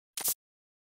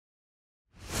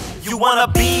You wanna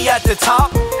be at the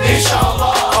top?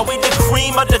 Inshallah. Are we the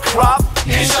cream of the crop?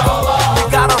 Inshallah. You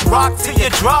gotta rock till you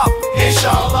drop.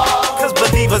 Inshallah. Cause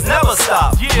believers never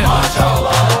stop. Yeah.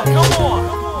 MashaAllah. Come on.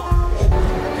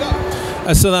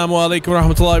 Assalamu alaikum wa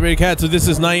rahmatullahi wa barakatuh. This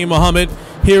is Naeem Muhammad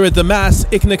here at the Mass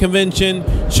ICNA Convention,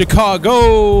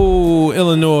 Chicago,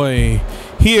 Illinois.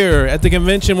 Here at the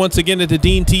convention, once again at the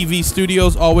Dean TV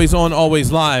studios, always on,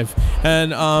 always live.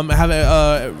 And have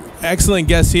an excellent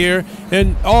guest here.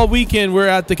 And all weekend we're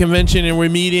at the convention and we're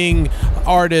meeting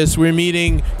artists, we're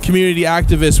meeting community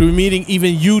activists, we're meeting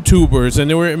even YouTubers.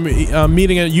 And we're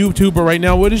meeting a YouTuber right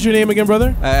now. What is your name again,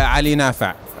 brother? Ali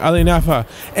Nafea. Ali Nafea.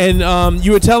 And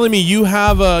you were telling me you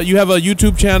have a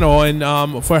YouTube channel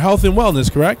and for health and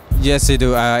wellness, correct? Yes, I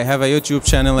do. I have a YouTube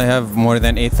channel. I have more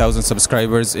than 8,000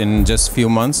 subscribers in just few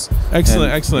months. Excellent,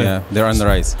 and, excellent. Yeah, they're on the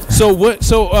rise. So what?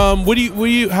 So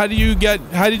how did you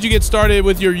get started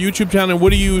with your YouTube channel?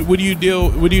 What do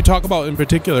you talk about in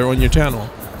particular on your channel?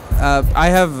 I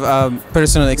have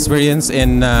personal experience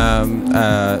in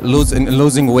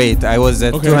losing weight. I was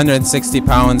at 260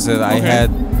 pounds. I had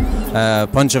a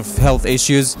bunch of health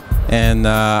issues, and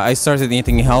I started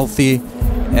eating healthy,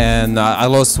 and I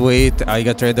lost weight. I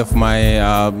got rid of my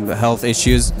health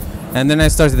issues, and then I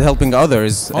started helping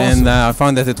others. Awesome. And I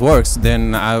found that it works.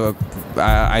 Then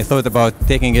I thought about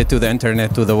taking it to the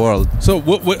internet, to the world. So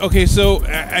okay, so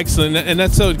excellent, and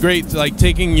that's so great, like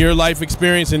taking your life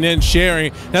experience and then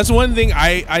sharing. That's one thing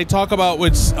I talk about.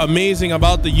 What's amazing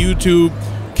about the YouTube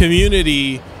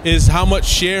community is how much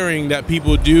sharing that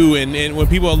people do, and when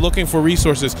people are looking for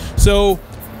resources. So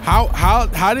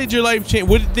how did your life change?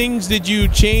 What things did you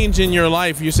change in your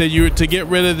life? You said you were to get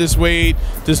rid of this weight,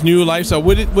 this new lifestyle.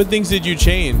 What things did you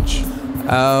change?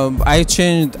 I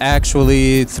changed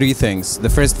actually 3 things. The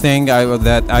first thing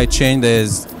that I changed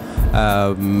is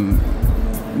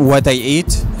what I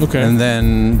eat, and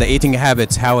then the eating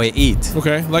habits, how I eat.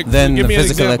 Okay, like then give the me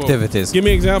physical an example. activities. Give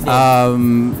me an example.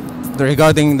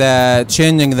 Regarding the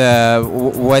changing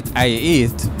what I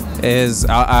eat is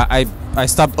I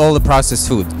stopped all the processed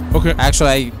food. Okay. Actually,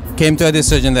 I came to a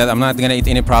decision that I'm not gonna eat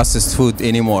any processed food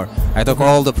anymore. I took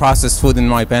all the processed food in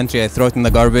my pantry, I threw it in the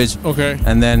garbage. Okay.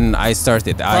 And then I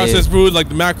started. Processed food like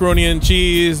the macaroni and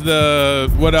cheese,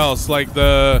 what else? Like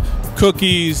the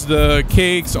cookies, the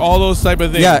cakes, all those type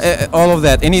of things. Yeah, all of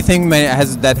that. Anything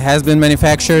that has been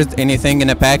manufactured, anything in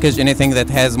a package, anything that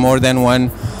has more than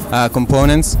one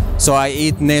components. So I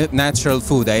eat natural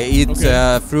food. I eat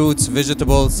fruits,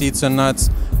 vegetables, seeds and nuts,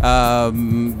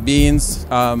 beans,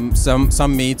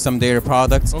 some meat, some dairy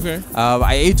products. Okay.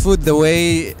 I eat food the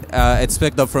way it's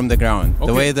picked up from the ground,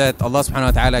 the way that Allah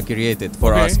subhanahu wa ta'ala created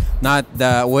for us, not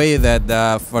the way that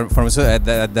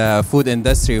the food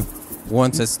industry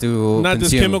wants us to not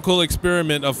consume. This chemical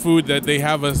experiment of food that they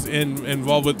have us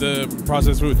involved with the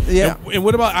processed food. Yeah. And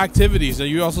what about activities? Now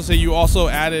you also say you also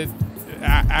added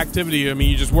activity. I mean,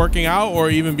 you just working out, or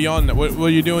even beyond that? What are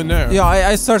you doing there? Yeah,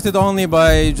 I started only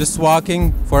by just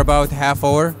walking for about half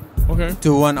hour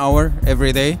to 1 hour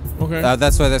every day. Okay.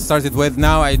 That's what I started with.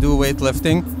 Now I do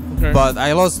weightlifting. Okay. But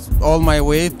I lost all my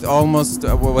weight almost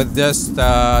with just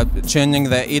changing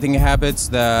the eating habits,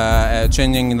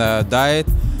 changing the diet,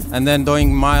 and then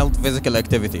doing mild physical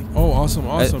activity. Oh, awesome,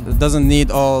 awesome. It doesn't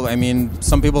need all, I mean,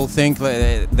 some people think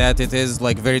that it is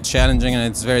like very challenging and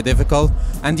it's very difficult.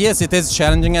 And yes, it is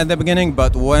challenging at the beginning,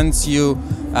 but once you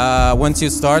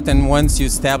start and once you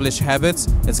establish habits,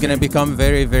 it's going to become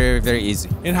very, very, very easy.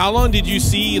 And how long did you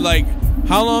see, like,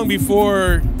 how long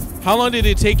did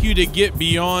it take you to get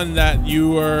beyond that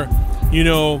you were,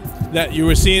 that you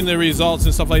were seeing the results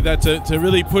and stuff like that to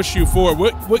really push you forward?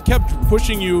 What kept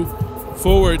pushing you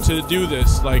forward to do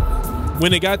this? Like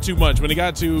when it got too much, when it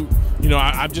got to,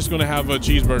 I'm just going to have a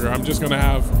cheeseburger, I'm just going to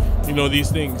have,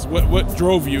 these things. What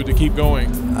drove you to keep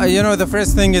going? The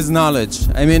first thing is knowledge.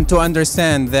 I mean, to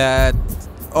understand that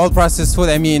all processed food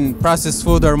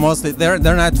are mostly, they're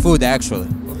not food actually.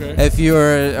 Okay. If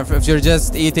you're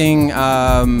just eating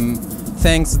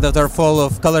things that are full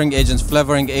of coloring agents,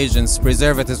 flavoring agents,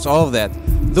 preservatives, all of that,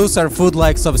 those are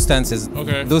food-like substances.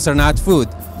 Okay. Those are not food.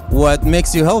 What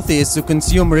makes you healthy is to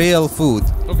consume real food.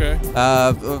 Okay.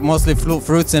 Mostly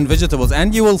fruits and vegetables,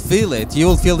 and you will feel it. You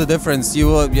will feel the difference. You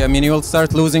will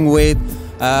start losing weight.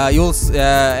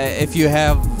 If you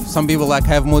have some people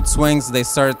have mood swings, they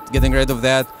start getting rid of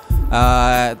that.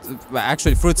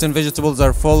 Actually, fruits and vegetables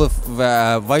are full of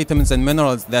vitamins and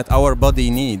minerals that our body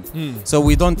need. So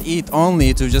we don't eat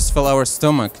only to just fill our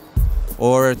stomach.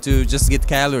 or to just get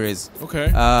calories.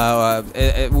 Okay.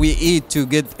 We eat to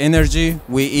get energy.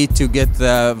 We eat to get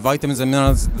the vitamins and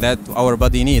minerals that our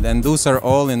body need, and those are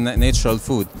all in natural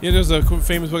food. Yeah, there's a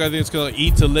famous book, I think it's called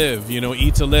Eat to Live,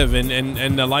 Eat to Live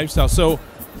and the lifestyle. So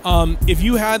if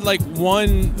you had like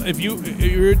one, if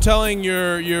you're telling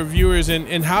your viewers,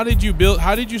 and how did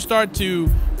you start to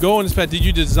go on this path? Did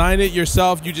you design it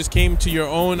yourself? You just came to your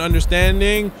own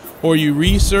understanding, or you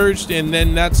researched, and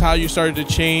then that's how you started to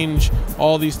change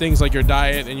all these things like your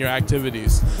diet and your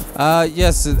activities?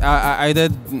 Yes, I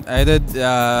did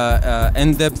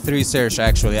in-depth research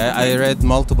actually. I read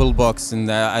multiple books,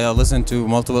 and I listened to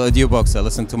multiple audiobooks. I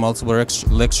listened to multiple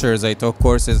lectures. I took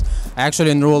courses. I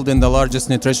actually enrolled in the largest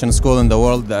nutrition school in the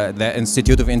world, the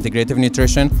Institute of Integrative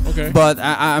Nutrition. Okay. But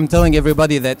I'm telling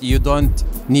everybody that you don't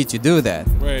need to do that.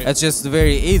 Right. It's just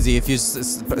very easy. If you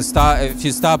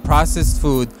stop processed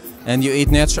food and you eat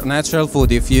natural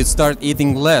food, if you start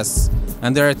eating less,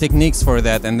 and there are techniques for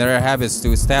that, and there are habits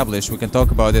to establish. We can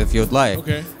talk about it if you'd like.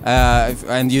 Okay.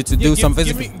 And you to do some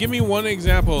physical. Give me one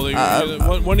example.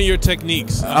 One of your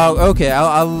techniques. Okay.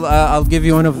 I'll give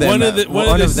you one of them. One of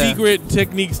the secret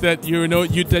techniques that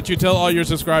that you tell all your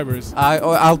subscribers.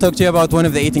 I'll talk to you about one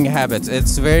of the eating habits.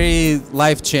 It's very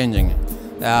life-changing.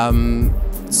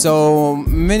 So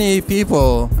many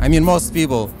people, I mean most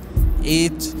people,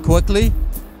 eat quickly,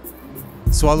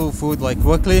 swallow food like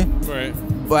quickly, right?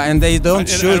 And they don't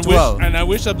chew it well. And I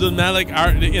wish Abdul Malik,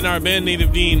 in our band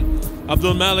Native Deen,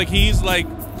 Abdul Malik, he's like,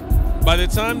 by the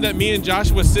time that me and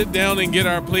Joshua sit down and get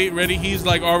our plate ready, he's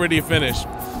like already finished.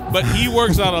 But he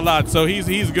works out a lot, so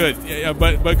he's good. Yeah,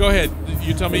 but go ahead,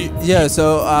 you tell me. Yeah.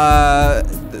 So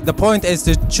the point is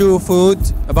to chew food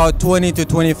about 20 to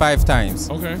 25 times.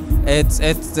 Okay.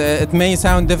 It may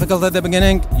sound difficult at the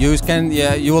beginning. You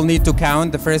will need to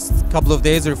count the first couple of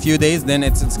days or few days. Then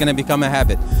it's gonna become a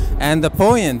habit. And the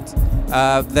point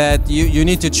that you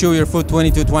need to chew your food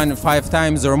 20 to 25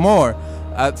 times or more.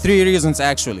 3 reasons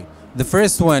actually. The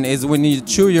first one is when you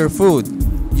chew your food,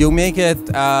 you make it.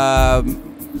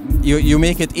 You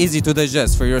make it easy to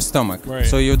digest for your stomach, right.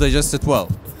 So you digest it well.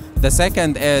 The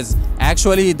second is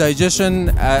actually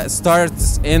digestion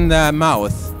starts in the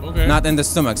mouth, okay. Not in the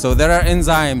stomach. So there are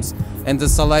enzymes in the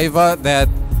saliva that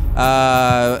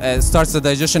starts the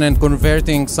digestion and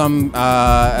converting some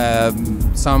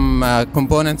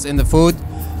components in the food,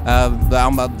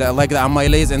 like the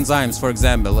amylase enzymes, for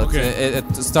example. Okay.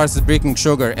 It starts breaking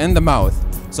sugar in the mouth.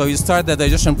 So you start the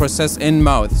digestion process in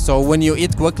mouth. So when you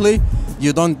eat quickly,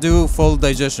 you don't do full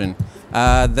digestion.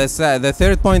 The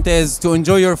third point is to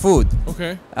enjoy your food.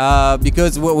 Okay.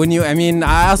 Because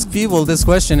I ask people this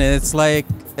question, and it's like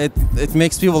it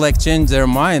makes people like change their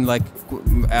mind like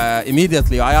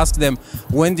immediately. I ask them,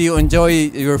 when do you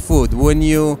enjoy your food? When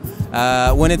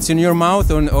it's in your mouth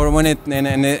or when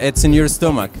it's in your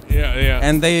stomach? Yeah.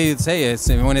 And they say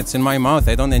when it's in my mouth.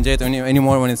 I don't enjoy it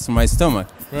anymore when it's in my stomach.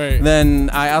 Right. Then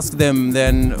I ask them,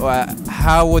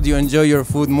 how would you enjoy your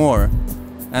food more?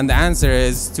 And the answer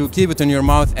is to keep it in your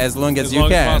mouth as long as you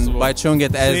can, by chewing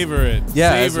it savor it.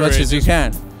 As much as you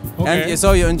can. Okay. And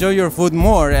so you enjoy your food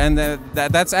more, and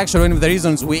that's actually one of the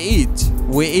reasons we eat.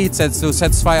 We eat to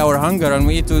satisfy our hunger, and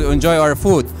we eat to enjoy our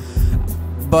food.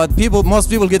 But most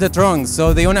people get it wrong.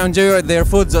 So they want to enjoy their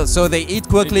food, so they eat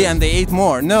quickly and they eat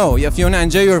more. No, if you want to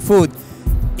enjoy your food,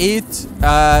 eat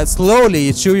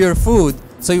slowly, chew your food,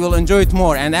 so you will enjoy it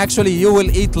more. And actually, you will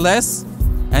eat less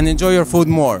and enjoy your food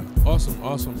more.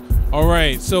 Awesome. All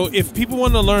right. So if people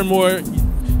want to learn more,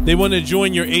 they want to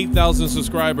join your 8,000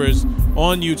 subscribers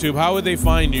on YouTube, how would they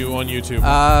find you on YouTube?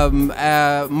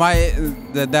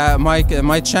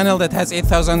 My channel that has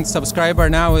 8,000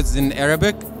 subscribers now is in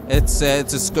Arabic. It's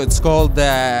called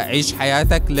عيش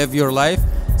حياتك, Live Your Life.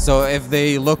 So if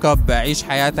they look up عيش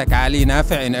حياتك Ali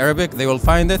Nafea in Arabic, they will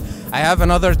find it. I have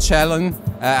another channel.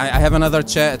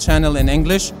 Channel in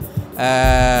English.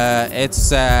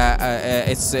 It's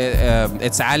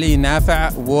Ali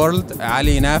Nafea World,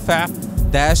 Ali Nafea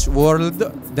 -World,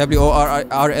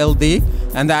 WORLD,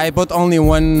 and I put only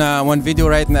one video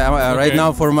right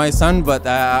now for my son, but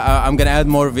I'm gonna add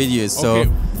more videos so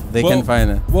they can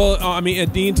find it. Well, I mean,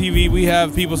 at Deen TV, we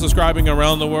have people subscribing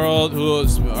around the world who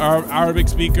are Arabic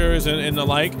speakers and the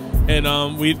like, and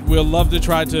we'll love to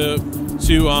try to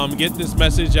get this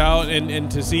message out and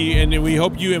to see, and we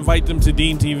hope you invite them to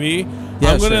Deen TV.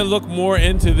 Yeah, I'm going to look more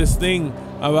into this thing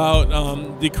about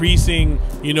decreasing,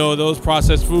 those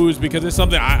processed foods, because it's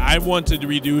something I want to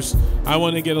reduce. I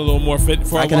want to get a little more fit.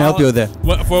 I can help you with that.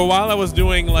 For a while, I was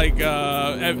doing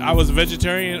I was a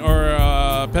vegetarian or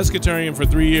pescatarian for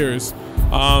 3 years,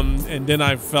 and then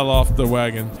I fell off the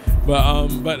wagon.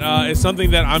 But it's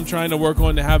something that I'm trying to work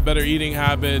on to have better eating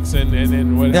habits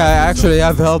and what. Yeah, have you. actually,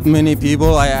 I've helped many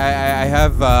people.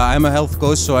 I'm a health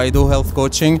coach, so I do health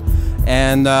coaching,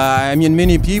 and I mean,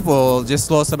 many people just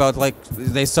lost about like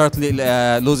they start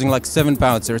losing like 7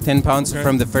 pounds or 10 pounds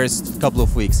from the first couple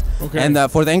of weeks. Okay. And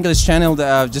for the English channel,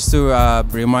 just to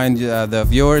remind the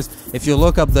viewers, if you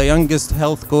look up the youngest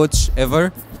health coach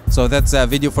ever. So that's a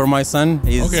video for my son.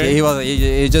 He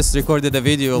just recorded a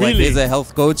video. Really? Like he's a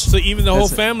health coach. So even the whole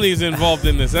family is involved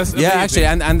in this. That's amazing. Yeah, actually,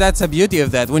 and that's the beauty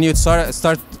of that. When you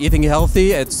start eating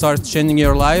healthy, it starts changing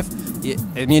your life.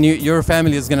 I mean, your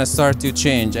family is gonna start to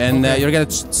change, and you're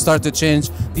gonna start to change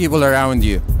people around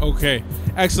you. Okay,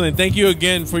 excellent. Thank you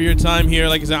again for your time here.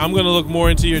 Like I said, I'm gonna look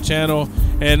more into your channel,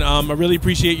 and I really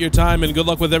appreciate your time. And good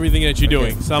luck with everything that you're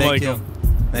doing. Assalamu alaikum.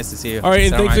 Nice to see you. All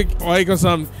right,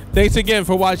 and thanks again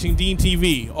for watching Deen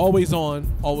TV. Always on,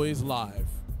 always live.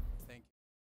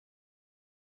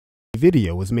 The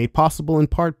video was made possible in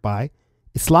part by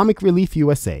Islamic Relief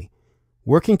USA,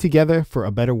 working together for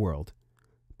a better world,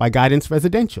 by Guidance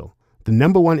Residential, the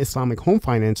 #1 Islamic home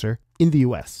financer in the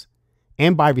U.S.,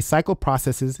 and by Recycle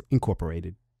Processes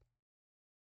Incorporated.